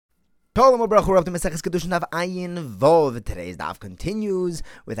Shalom Abrachu, we're up to Maseches Kiddushin Daf Ayin Vov. Today's daf continues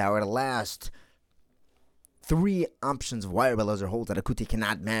with our last three options of why Rebbe Elazar holds that a kuti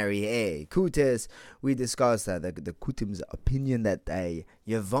cannot marry a kutis. We discussed the kutim's opinion that a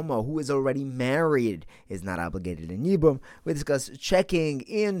yavama who is already married is not obligated in yibum. We discussed checking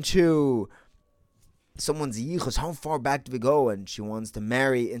into someone's yichus, how far back do we go, and she wants to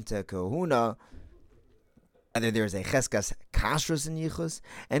marry into kahuna. Whether there's a cheskas kashrus in yichus,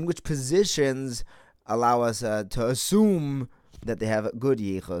 and which positions allow us to assume that they have good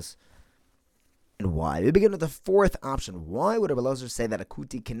yichus, and why. We begin with the fourth option. Why would Rebbe Elazar say that a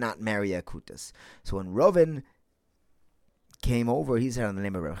kuti cannot marry a kutis? So when Rovin came over, he said on the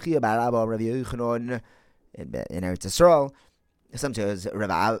name of Rav Chia, Bar Abba, Rav Yochanan, in Eretz Yisrael. Some say it was Rav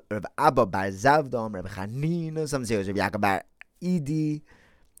Abba Bar Zavdom, Rav Chanina. Some say it was Rav Yaakov Bar Idi,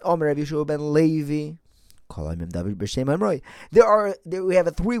 Omer Rav Yeshua ben Levi. We have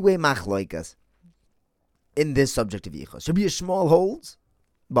a three-way machloikas in this subject of yichus. Rabbi Yishmael holds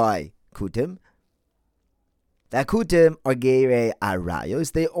by kutim that kutim are geirei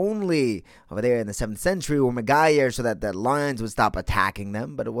arayos. They only over there in the 7th century were megayer so that the lions would stop attacking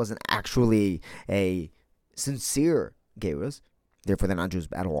them, but it wasn't actually a sincere geirus. Therefore, they're not Jews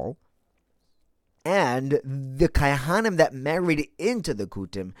at all. And the kahanim that married into the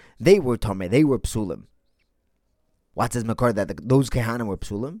kutim, they were tamei, they were psulim. What says Makar that those kahanim were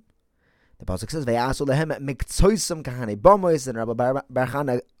psulim? The pasuk says, "Ve'asu lehem miktsoisam kahane bamos," and Rabbi Bar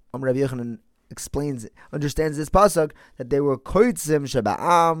Chana Rabbi Yochanan understands this pasuk that they were koitzim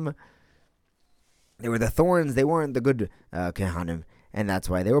shaba'am. They were the thorns; they weren't the good kahanim, and that's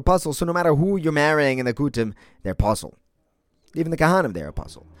why they were puzzle. So no matter who you're marrying in the kutim, they're puzzle. Even the kahanim, they're a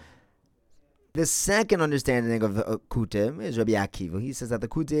puzzle. The second understanding of kutim is Rabbi Akiva. He says that the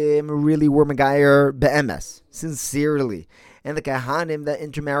kutim really were megayer be'emes, sincerely, and the kahanim that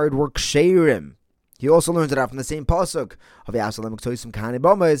intermarried were ksherim. He also learns it out from the same pasuk of Yasalem Ktoisim Kahane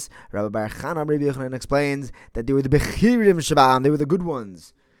Bomas. Rabbi Bar Chana Rabbi Yochanan explains that they were the bechirim shabam, they were the good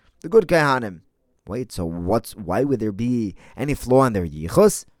ones, the good kahanim. Wait, so why would there be any flaw in their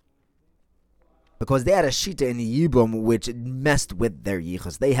yichus? Because they had a shita in the Yibum which messed with their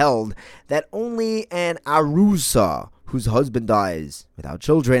yichus. They held that only an arusa whose husband dies without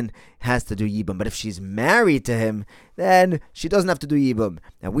children has to do Yibum. But if she's married to him, then she doesn't have to do Yibum.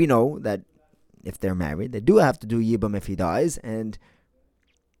 Now we know that if they're married, they do have to do Yibum if he dies, and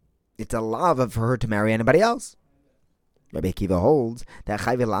it's a lava for her to marry anybody else. Rabbi Akiva holds that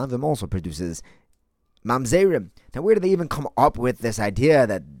Chayv Lavim also produces mamzerim. Now, where do they even come up with this idea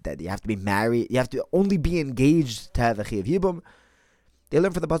that you have to be married, you have to only be engaged to have a chiyuv yibum? They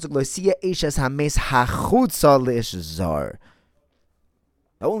learn from the pasuk lo siya eshes hames hachutza leish zar.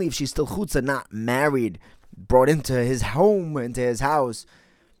 Only if she's still chutza, not married, brought into his home, into his house,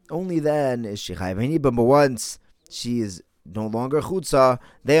 only then is she chayav yibum. But once she is no longer chutza,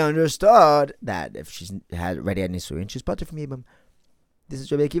 they understood that if she's already had nisuin, she's patur from yibum. This is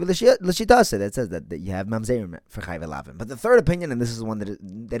Rabbi Akiva L'shitase that says that you have mamzerim for chayv elavim. But the third opinion, and this is the one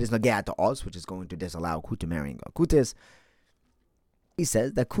that is nagat to us, which is going to disallow kutim marrying a kutis. He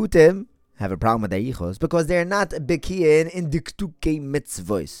says that kutim have a problem with their yichos because they are not bekiyin in diktuke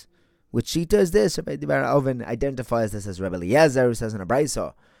mitzvos. Which shita is this? Rabbi Dibar Oven identifies this as Rabbi Eliezer, who says in a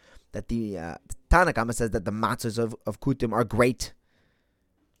brayso that the Tanakama says that the matzos of kutim are great.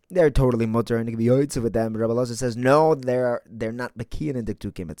 They're totally mutter and it can be yoitza with them. Rabbi Elazar says no, they're not bekiyin in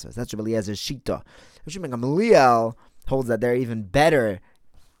diktuke mitzvahs. That's Rabbi Eliezer's shita. Rabbi Gamliel holds that they're even better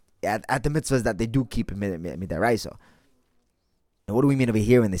at the mitzvahs that they do keep in midaraisa. And what do we mean over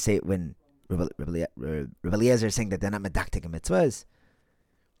here when they say when Rabbi Eliezer is saying that they're not medaktik in mitzvahs?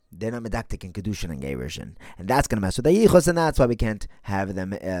 They're not medaktik in Kiddushin and Gerushin, and that's going to mess with the yichus, and that's why we can't have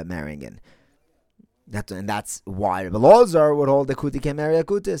them marrying in. That's why Rebbe Elazar would hold the kuti can marry a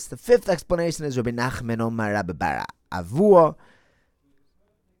kutis. The fifth explanation is Rabbi Nachman Omar Rabbi Bar Avua.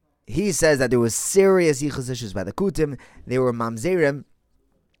 He says that there was serious yichus issues by the kutim. They were mamzerim,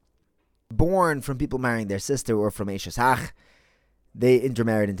 born from people marrying their sister or from Eshes Hach. They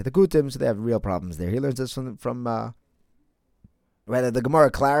intermarried into the kutim, so they have real problems there. He learns this from rather the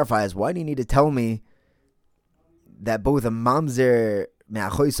Gemara clarifies, why do you need to tell me that both a mamzer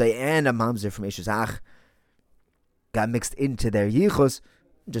me'achoisai and a mamzer from Eshes Hach got mixed into their yichus?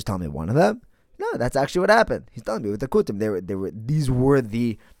 Just tell me one of them. No, that's actually what happened. He's telling me with the kutim. These were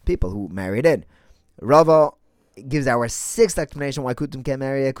the people who married in. Rava gives our sixth explanation why kutim can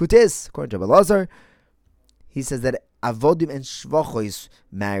marry a kutis. According to Rebbe Elazar, he says that avodim and shvachos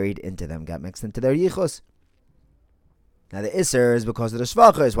married into them, got mixed into their yichus. Now the Isser is because of the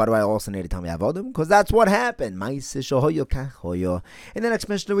Shvachos. Why do I also need to tell me Avodim? Because that's what happened. In the next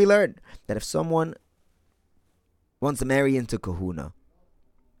Mishnah we learned that if someone wants to marry into Kahuna,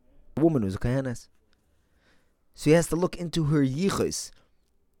 a woman who's a Kahanas, so he has to look into her Yichus.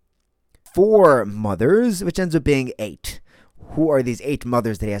 4 mothers, which ends up being 8. Who are these 8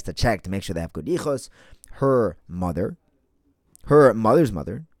 mothers that he has to check to make sure they have good Yichus? Her mother, her mother's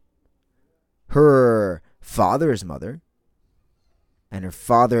mother, her father's mother, and her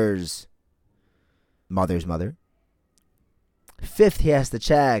father's mother's mother. 5th, he has to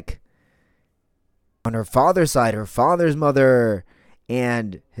check on her father's side, her father's mother,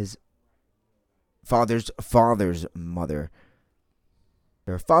 and his father's father's mother.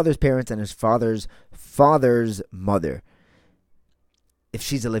 Her father's parents and his father's father's mother. If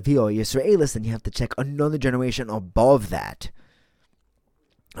she's a Levi or Yisraelis, then you have to check another generation above that.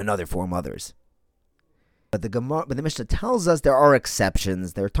 Another 4 mothers. But the Mishnah tells us there are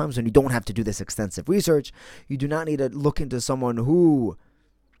exceptions. There are times when you don't have to do this extensive research. You do not need to look into someone who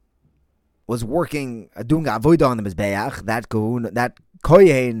was working, doing avodah on the Mizbeach. That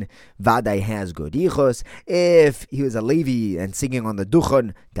Kohen Vadai has good yichus. If he was a Levi and singing on the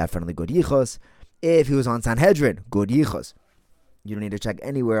Duchon, definitely good yichus. If he was on Sanhedrin, good yichus. You don't need to check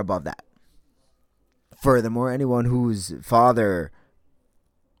anywhere above that. Furthermore, anyone whose father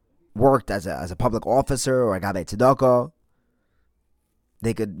worked as a public officer or a Gabei Tzedakah,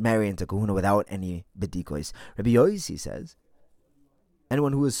 they could marry into Kahuna without any bedikois. Rabbi Yossi says,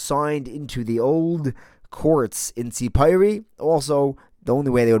 anyone who was signed into the old courts in Tzipayri, also, the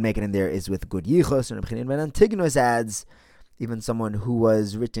only way they would make it in there is with good yichus. And Rabbi Ben Antigonus adds, even someone who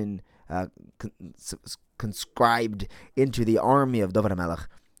was written, conscribed into the army of David HaMelech.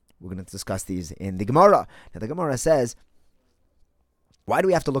 We're going to discuss these in the Gemara. Now, the Gemara says, why do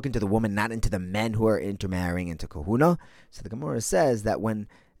we have to look into the woman, not into the men who are intermarrying into Kahuna? So the Gemara says that when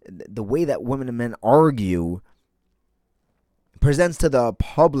the way that women and men argue presents to the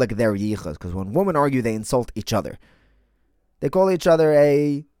public their yichus, because when women argue, they insult each other. They call each other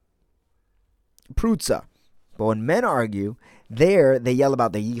a prutza. But when men argue, they yell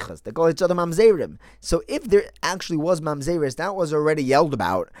about the yichus. They call each other mamzerim. So if there actually was mamzeris, that was already yelled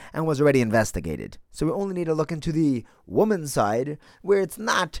about and was already investigated. So we only need to look into the woman's side, where it's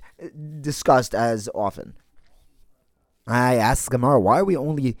not discussed as often. I asked Gemara, why are we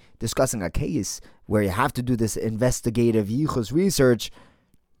only discussing a case where you have to do this investigative yichus research,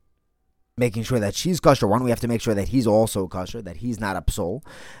 making sure that she's kosher? Why don't we have to make sure that he's also kosher, that he's not a psol?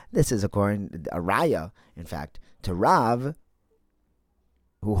 This is according to a raya, in fact, to Rav,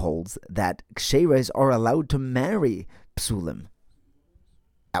 who holds that ksheres are allowed to marry psulim.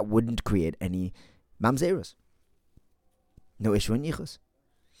 That wouldn't create any mamzeros. No issue in yichus.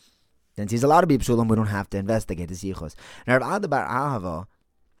 Since he's allowed to be psulim, we don't have to investigate his yichus. Now, Rav Ada bar Ahava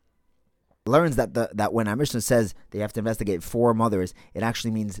learns that when our Mishnah says they have to investigate 4 mothers, it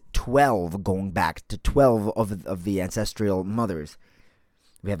actually means 12, going back to 12 of the ancestral mothers.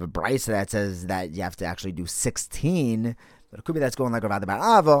 We have a brisa that says that you have to actually do 16, but it could be that's going like Rav Ada bar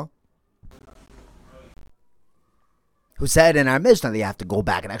Ahava, who said in our Mishnah that you have to go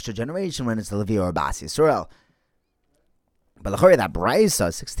back an extra generation when it's the Levi or Bas Yisrael. But that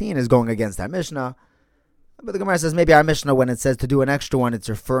brisa 16 is going against our Mishnah. But the Gemara says maybe our Mishnah, when it says to do an extra one, it's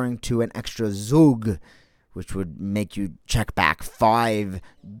referring to an extra zug, which would make you check back 5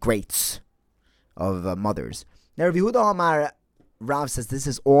 greats of mothers. Now, Rav Yehuda Amar Rav says this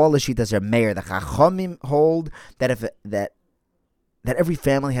is all the shitas are meir. The Chachamim hold that that every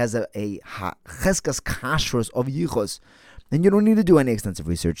family has a cheskas kashrus of yichus, and you don't need to do any extensive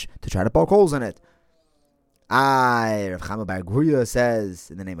research to try to poke holes in it. Rav Chama bar Guria says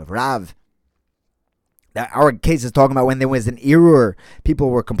in the name of Rav, that our case is talking about when there was an error, people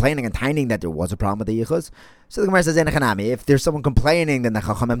were complaining and tining that there was a problem with the yichus. So the Gemara says, if there's someone complaining, then the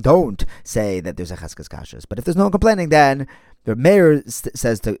Chachamim don't say that there's a cheskas kashrus. But if there's no one complaining, then the mayor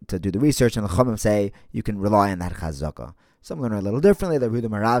says to do the research, and the Chachamim say you can rely on that chazaka. Some learn a little differently. The Yehuda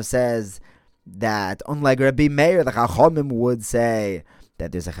Marav says that unlike Rabbi Meir, the Chachamim would say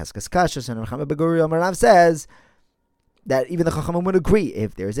that there's a cheskas kashrus, and Rav Chama bar Guria Marav says that even the Chachamim would agree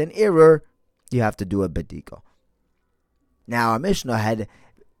if there's an error, you have to do a bediko. Now, our Mishnah had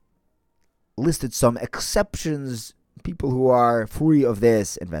listed some exceptions, people who are free of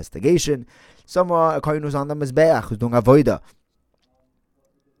this investigation. Someone, a kohen who's on the Mizbeach, who's doing avodah.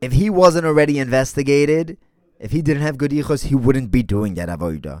 If he wasn't already investigated, if he didn't have good yichus, he wouldn't be doing that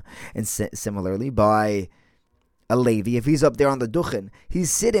avodah. And similarly, by a Levi, if he's up there on the Duchen,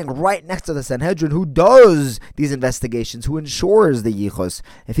 he's sitting right next to the Sanhedrin who does these investigations, who ensures the Yichus.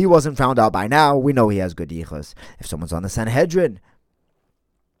 If he wasn't found out by now, we know he has good Yichus. If someone's on the Sanhedrin,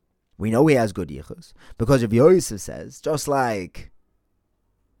 we know he has good Yichus. Because if Yosef says, just like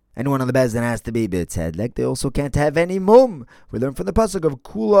anyone on the Bezdin has to be B'tzedek, they also can't have any mum. We learn from the pasuk of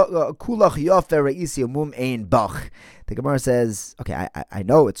Kulach Yofer Re'isi Mum Ein Bach. The Gemara says, okay, I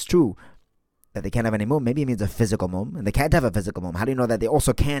know it's true that they can't have any mum. Maybe it means a physical mum, and they can't have a physical mum. How do you know that they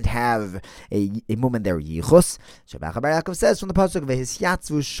also can't have a mum in their yichus? Shabbat Bar Yaakov says from the pasuk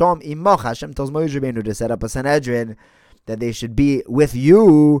V'hisyatzu Shom Imach. Hashem tells Moshe Rabbeinu to set up a Sanhedrin that they should be with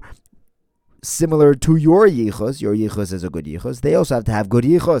you, similar to your yichus. Your yichus is a good yichus. They also have to have good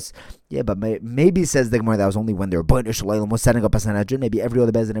yichus. Yeah, but maybe says the Gemara that was only when their Bnei Shalom was setting up a Sanhedrin. Maybe every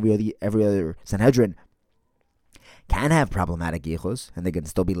other Bez and every other Sanhedrin can have problematic yichus, and they can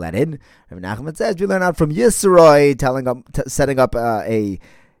still be let in. Rabbi Nachman says we learn out from Yisroi setting up a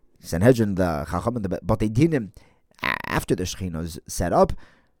Sanhedrin, the Chacham and the Batei Dinim after the Shechina is set up.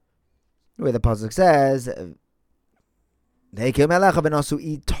 Where the pasuk says, they're going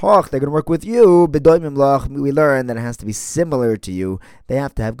to work with you. We learn that it has to be similar to you. They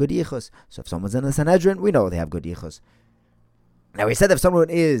have to have good yichus. So if someone's in the Sanhedrin, we know they have good yichus. Now we said that if someone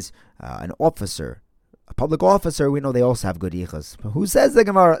is an officer, a public officer, we know they also have good yichus. But who says the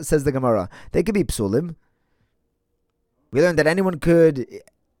Gemara? Says the Gemara, they could be psulim. We learned that everyone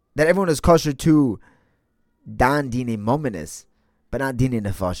is kosher to dan dini mominis, but not dini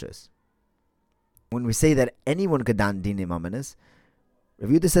nefashis. When we say that anyone could dan dini mominis, Rav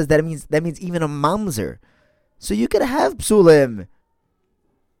Yehuda says that means even a mamzer. So you could have psulim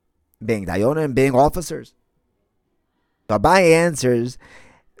being dayonim, being officers. Abaye answers,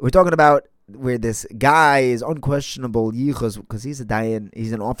 we're talking about where this guy is unquestionable yichus because he's a dayan,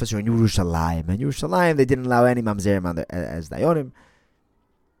 he's an officer in Yerushalayim. In Yerushalayim, they didn't allow any mamzerim as dayonim.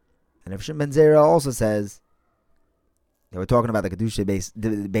 And Rav Shimon ben Zera also says, they were talking about the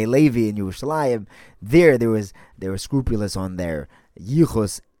Kiddushin Bei Levi in Yerushalayim. They were scrupulous on their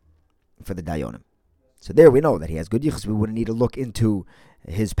yichus for the dayonim. So there we know that he has good yichus. We wouldn't need to look into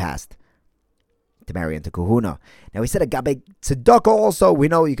his past to marry into kahuna. Now we said a gabe tzedakah also. We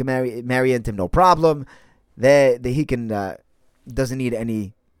know you can marry into him, no problem. He can doesn't need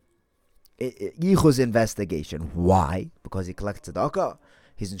any yichus investigation. Why? Because he collects tzedakah.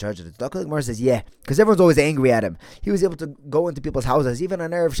 He's in charge of the tzedakah. The Gemara says, yeah, because everyone's always angry at him. He was able to go into people's houses, even on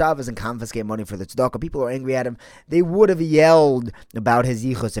Erev Shabbos, and confiscate money for the tzedakah. People are angry at him. They would have yelled about his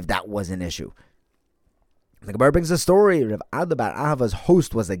yichus if that was an issue. The Gemara brings a story. Rav Ada bar Ahava's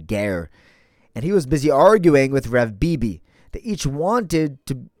host was a ger, and he was busy arguing with Rav Bibi. They each wanted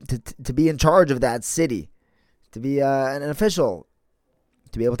to be in charge of that city, to be an official,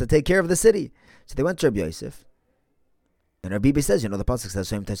 to be able to take care of the city. So they went to Rabbi Yosef. And Rabbi Bibi says, the pasuk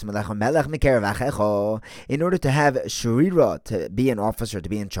says, in order to have shurira, to be an officer, to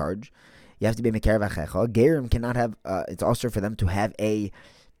be in charge, you have to be mekarev achecha. Gerim cannot have, it's also for them to have a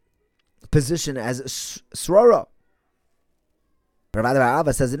position as srara. But Rabbi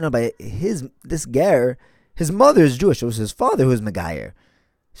Abba says, no, but this ger, his mother is Jewish. It was his father who was Megayer.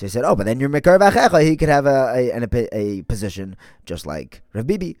 So he said, but then you're mekarev achecha. He could have a position just like Rav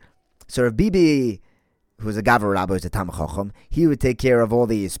Bibi. So Rav Bibi, who was a Gavar Rabbi, who's a Tam Chacham, he would take care of all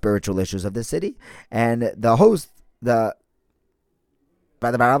the spiritual issues of the city. And the host, by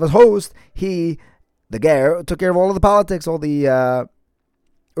the Rabbi's host, the Ger, took care of all of the politics, all the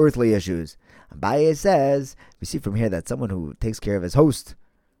earthly issues. Abaye says, we see from here that someone who takes care of his host,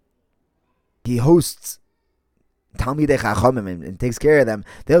 he hosts Talmidei Chachamim and takes care of them,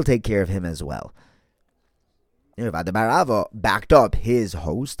 they'll take care of him as well. Rav Barava backed up his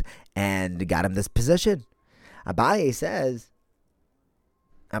host and got him this position. Abaye says,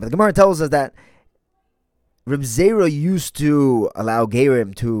 but the Gemara tells us that Reb Zera used to allow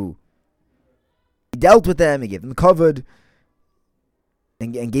Gerim to, he dealt with them, he gave them covered,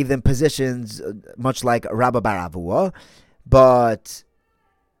 and gave them positions much like Rabba bar Avua, but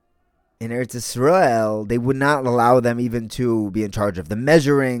in Eretz Yisrael, they would not allow them even to be in charge of the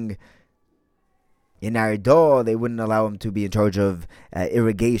measuring. In Arido, they wouldn't allow him to be in charge of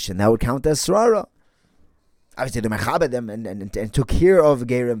irrigation. That would count as Srara. Obviously, they mechabed them and took care of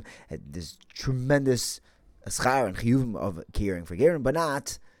Gerim. This tremendous schar and chiyuvim of caring for Gerim, but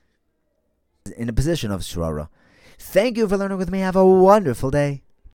not in a position of Srara. Thank you for learning with me. Have a wonderful day.